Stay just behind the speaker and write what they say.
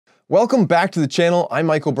Welcome back to the channel. I'm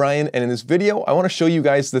Mike O'Brien, and in this video, I want to show you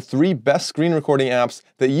guys the 3 best screen recording apps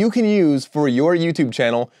that you can use for your YouTube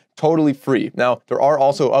channel totally free. Now, there are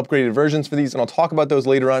also upgraded versions for these, and I'll talk about those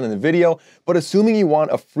later on in the video, but assuming you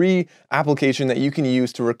want a free application that you can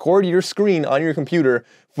use to record your screen on your computer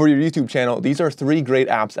for your YouTube channel, these are 3 great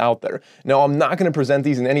apps out there. Now, I'm not going to present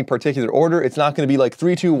these in any particular order. It's not going to be like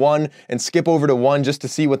 3, 2, 1 and skip over to 1 just to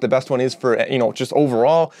see what the best one is for, just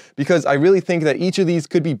overall, because I really think that each of these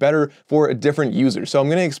could be better for a different user. So I'm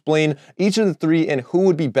going to explain each of the 3 and who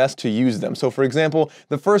would be best to use them. So for example,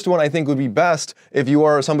 the first one I think would be best if you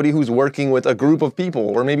are somebody who's working with a group of people,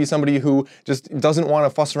 or maybe somebody who just doesn't want to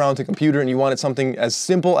fuss around with a computer and you wanted something as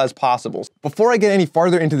simple as possible. Before I get any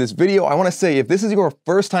farther into this video, I want to say if this is your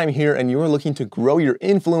first time here and you're looking to grow your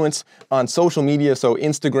influence on social media, so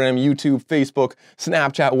Instagram, YouTube, Facebook,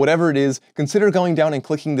 Snapchat, whatever it is, consider going down and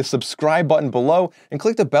clicking the subscribe button below and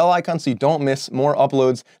click the bell icon so you don't miss more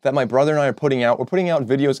uploads that my brother and I are putting out. We're putting out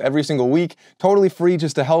videos every single week, totally free,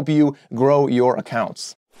 just to help you grow your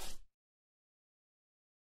accounts.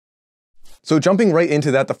 So jumping right into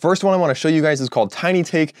that, the first one I want to show you guys is called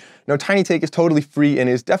TinyTake. Now, TinyTake is totally free and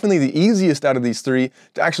is definitely the easiest out of these 3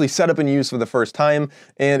 to actually set up and use for the first time.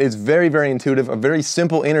 And it's very, very intuitive, a very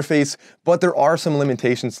simple interface, but there are some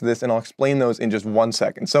limitations to this, and I'll explain those in just 1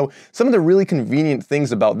 second. So some of the really convenient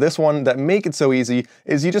things about this one that make it so easy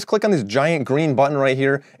is you just click on this giant green button right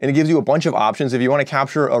here, and it gives you a bunch of options. If you want to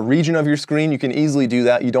capture a region of your screen, you can easily do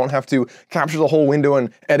that. You don't have to capture the whole window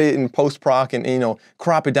and edit and post-proc and,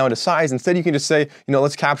 crop it down to size. Instead, you can just say,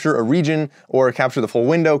 let's capture a region, or capture the full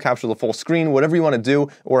window, capture the full screen, whatever you want to do,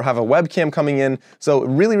 or have a webcam coming in. So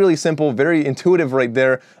really, really simple, very intuitive right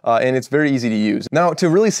there, and it's very easy to use. Now, to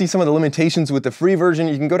really see some of the limitations with the free version,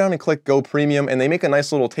 you can go down and click Go Premium, and they make a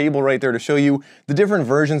nice little table right there to show you the different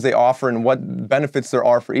versions they offer and what benefits there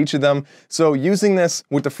are for each of them. So using this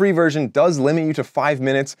with the free version does limit you to 5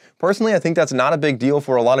 minutes. Personally, I think that's not a big deal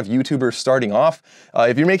for a lot of YouTubers starting off.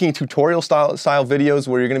 If you're making tutorial style videos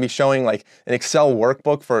where you're going to be showing like an Excel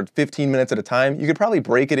workbook for 15 minutes at a time, you could probably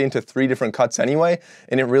break it into 3 different cuts anyway,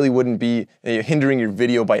 and it really wouldn't be hindering your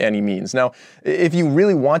video by any means. Now, if you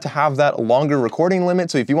really want to have that longer recording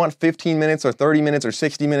limit, so if you want 15 minutes or 30 minutes or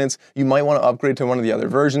 60 minutes, you might want to upgrade to one of the other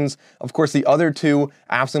versions. Of course, the other 2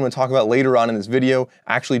 apps I'm going to talk about later on in this video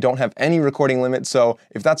actually don't have any recording limit, so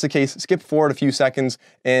if that's the case, skip forward a few seconds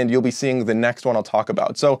and you'll be seeing the next one I'll talk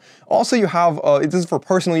about. So also you have, this is for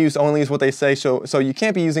personal use only is what they say, so you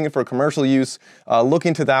can't be using it for commercial use. Look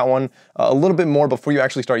into that one a little bit more before you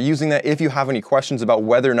actually start using that if you have any questions about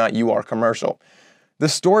whether or not you are commercial. The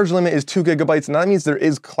storage limit is 2 GB, and that means there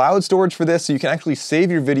is cloud storage for this, so you can actually save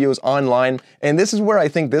your videos online. And this is where I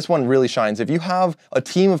think this one really shines. If you have a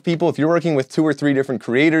team of people, if you're working with 2 or 3 different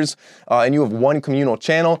creators, and you have one communal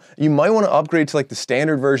channel, you might want to upgrade to like the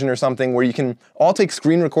standard version or something where you can all take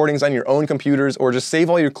screen recordings on your own computers, or just save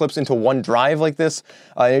all your clips into one drive like this,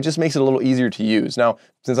 and it just makes it a little easier to use. Now,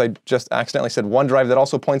 since I just accidentally said OneDrive, that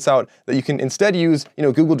also points out that you can instead use,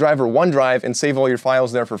 Google Drive or OneDrive and save all your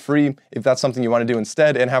files there for free if that's something you want to do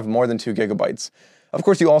instead, and have more than 2 GB. Of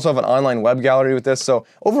course, you also have an online web gallery with this, so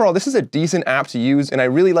overall, this is a decent app to use, and I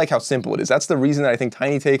really like how simple it is. That's the reason that I think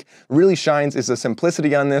TinyTake really shines, is the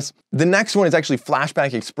simplicity on this. The next one is actually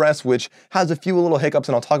Flashback Express, which has a few little hiccups,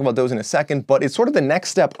 and I'll talk about those in a second, but it's sort of the next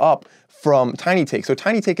step up from TinyTake. So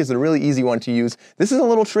TinyTake is a really easy one to use. This is a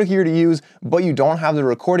little trickier to use, but you don't have the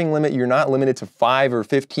recording limit. You're not limited to 5 or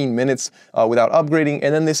 15 minutes without upgrading.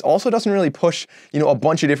 And then this also doesn't really push, a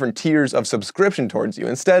bunch of different tiers of subscription towards you.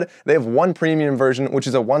 Instead, they have one premium version, which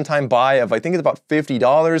is a one-time buy of, I think it's about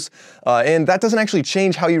 $50. And that doesn't actually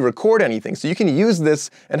change how you record anything. So you can use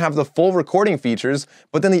this and have the full recording features,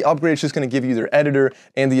 but then the upgrade is just going to give you their editor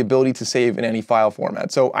and the ability to save in any file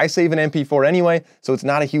format. So I save an MP4 anyway, so it's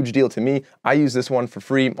not a huge deal to me. I use this one for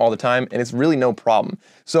free all the time, and it's really no problem.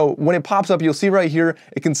 So when it pops up, you'll see right here,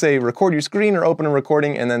 it can say record your screen or open a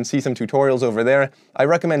recording, and then see some tutorials over there. I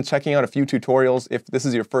recommend checking out a few tutorials if this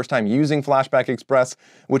is your first time using Flashback Express,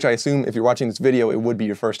 which I assume if you're watching this video, it would be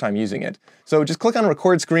your first time using it. So just click on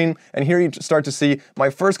record screen, and here you start to see my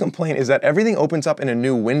first complaint is that everything opens up in a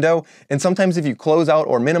new window, and sometimes if you close out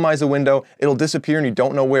or minimize a window, it'll disappear and you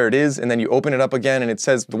don't know where it is, and then you open it up again and it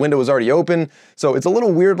says the window is already open. So it's a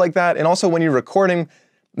little weird like that. And also when you're recording,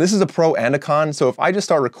 This is a pro and a con, so if I just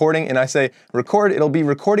start recording and I say record, it'll be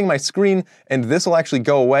recording my screen, and this will actually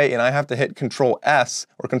go away, and I have to hit Control S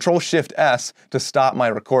or Control Shift S to stop my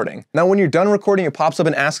recording. Now when you're done recording, it pops up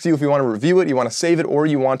and asks you if you want to review it, you want to save it, or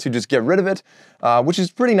you want to just get rid of it, which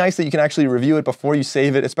is pretty nice that you can actually review it before you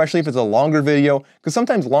save it, especially if it's a longer video, because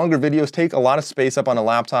sometimes longer videos take a lot of space up on a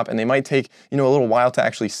laptop, and they might take, a little while to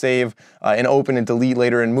actually save and open and delete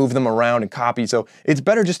later and move them around and copy. So it's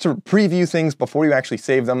better just to preview things before you actually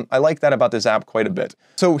save them. I like that about this app quite a bit.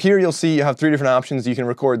 So here you'll see you have 3 different options. You can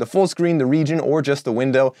record the full screen, the region, or just the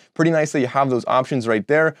window. Pretty nice that you have those options right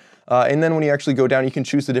there. And then when you actually go down, you can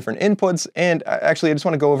choose the different inputs. And actually, I just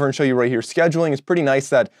want to go over and show you right here. Scheduling is pretty nice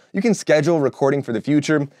that you can schedule recording for the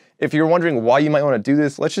future. If you're wondering why you might want to do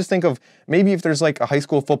this, let's just think of maybe if there's like a high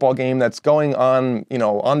school football game that's going on,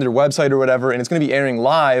 on their website or whatever, and it's going to be airing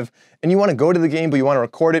live, and you want to go to the game, but you want to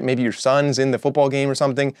record it. Maybe your son's in the football game or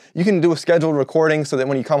something. You can do a scheduled recording so that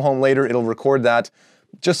when you come home later, it'll record that.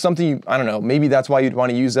 Just something, I don't know, maybe that's why you'd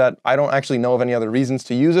want to use that. I don't actually know of any other reasons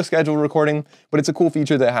to use a scheduled recording, but it's a cool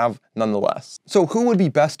feature to have nonetheless. So who would be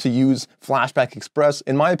best to use Flashback Express?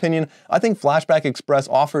 In my opinion, I think Flashback Express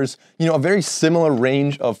offers, a very similar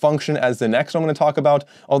range of function as the next one I'm going to talk about,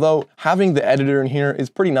 although having the editor in here is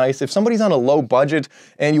pretty nice. If somebody's on a low budget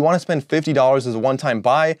and you want to spend $50 as a one-time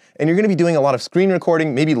buy, and you're going to be doing a lot of screen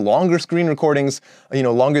recording, maybe longer screen recordings,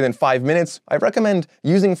 longer than 5 minutes, I recommend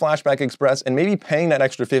using Flashback Express and maybe paying that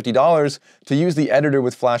extra $50 to use the editor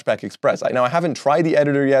with Flashback Express. Now, I haven't tried the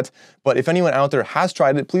editor yet, but if anyone out there has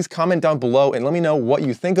tried it, please comment down below and let me know what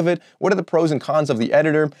you think of it. What are the pros and cons of the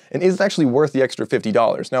editor? And is it actually worth the extra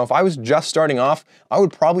 $50? Now, if I was just starting off, I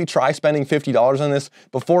would probably try spending $50 on this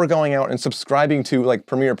before going out and subscribing to like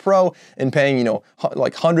Premiere Pro and paying,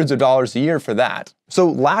 like hundreds of dollars a year for that. So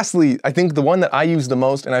lastly, I think the one that I use the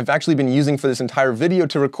most, and I've actually been using for this entire video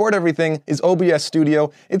to record everything, is OBS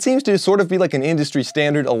Studio. It seems to sort of be like an industry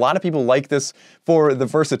standard. A lot of people like this for the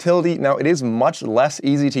versatility. Now, it is much less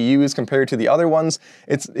easy to use compared to the other ones.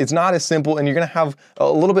 It's not as simple, and you're gonna have a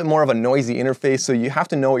little bit more of a noisy interface, so you have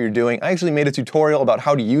to know what you're doing. I actually made a tutorial about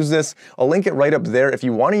how to use this. I'll link it right up there. If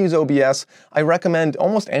you want to use OBS, I recommend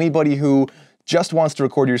almost anybody who just wants to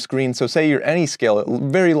record your screen. So say you're any scale, a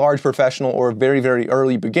very large professional or a very, very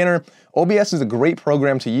early beginner, OBS is a great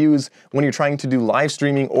program to use when you're trying to do live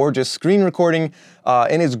streaming or just screen recording.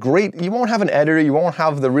 And it's great. You won't have an editor, you won't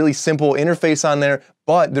have the really simple interface on there,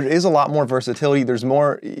 but there is a lot more versatility.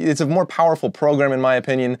 It's a more powerful program, in my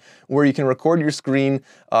opinion, where you can record your screen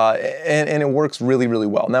and it works really, really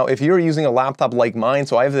well. Now, if you're using a laptop like mine,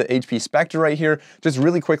 so I have the HP Spectre right here, just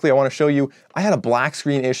really quickly, I want to show you, I had a black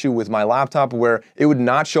screen issue with my laptop where it would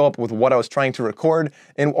not show up with what I was trying to record.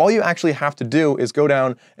 And all you actually have to do is go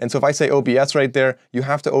down, and so if I say OBS right there, you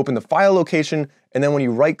have to open the file location, and then when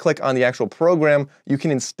you right click on the actual program, you can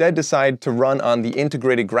instead decide to run on the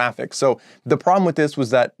integrated graphics. So the problem with this was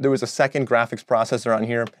that there was a second graphics processor on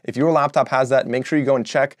here. If your laptop has that, make sure you go and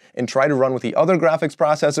check and try to run with the other graphics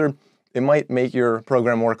processor. It might make your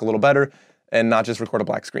program work a little better and not just record a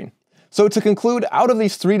black screen. So to conclude, out of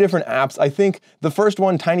these 3 different apps, I think the first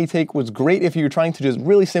one, Tiny Take, was great if you're trying to just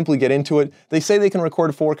really simply get into it. They say they can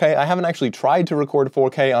record 4K. I haven't actually tried to record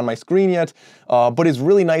 4K on my screen yet, but it's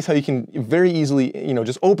really nice how you can very easily,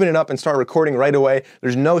 just open it up and start recording right away.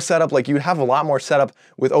 There's no setup. Like, you'd have a lot more setup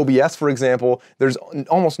with OBS, for example. There's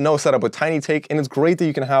almost no setup with Tiny Take, and it's great that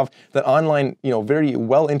you can have that online, very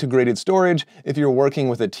well integrated storage if you're working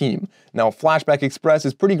with a team. Now, Flashback Express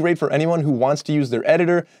is pretty great for anyone who wants to use their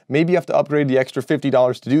editor. Maybe you have to upgrade the extra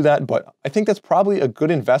 $50 to do that, but I think that's probably a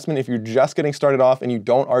good investment if you're just getting started off and you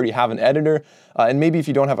don't already have an editor. And maybe if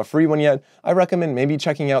you don't have a free one yet, I recommend maybe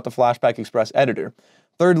checking out the Flashback Express editor.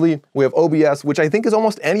 Thirdly, we have OBS, which I think is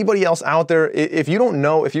almost anybody else out there. If you don't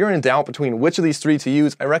know, if you're in doubt between which of these 3 to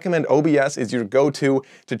use, I recommend OBS is your go-to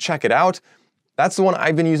to check it out. That's the one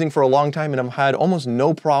I've been using for a long time, and I've had almost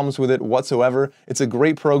no problems with it whatsoever. It's a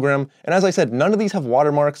great program, and as I said, none of these have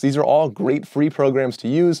watermarks. These are all great free programs to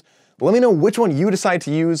use. Let me know which one you decide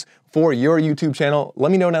to use for your YouTube channel.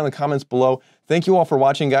 Let me know down in the comments below. Thank you all for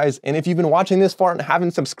watching, guys, and if you've been watching this far and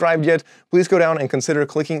haven't subscribed yet, please go down and consider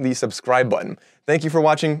clicking the subscribe button. Thank you for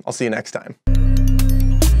watching. I'll see you next time.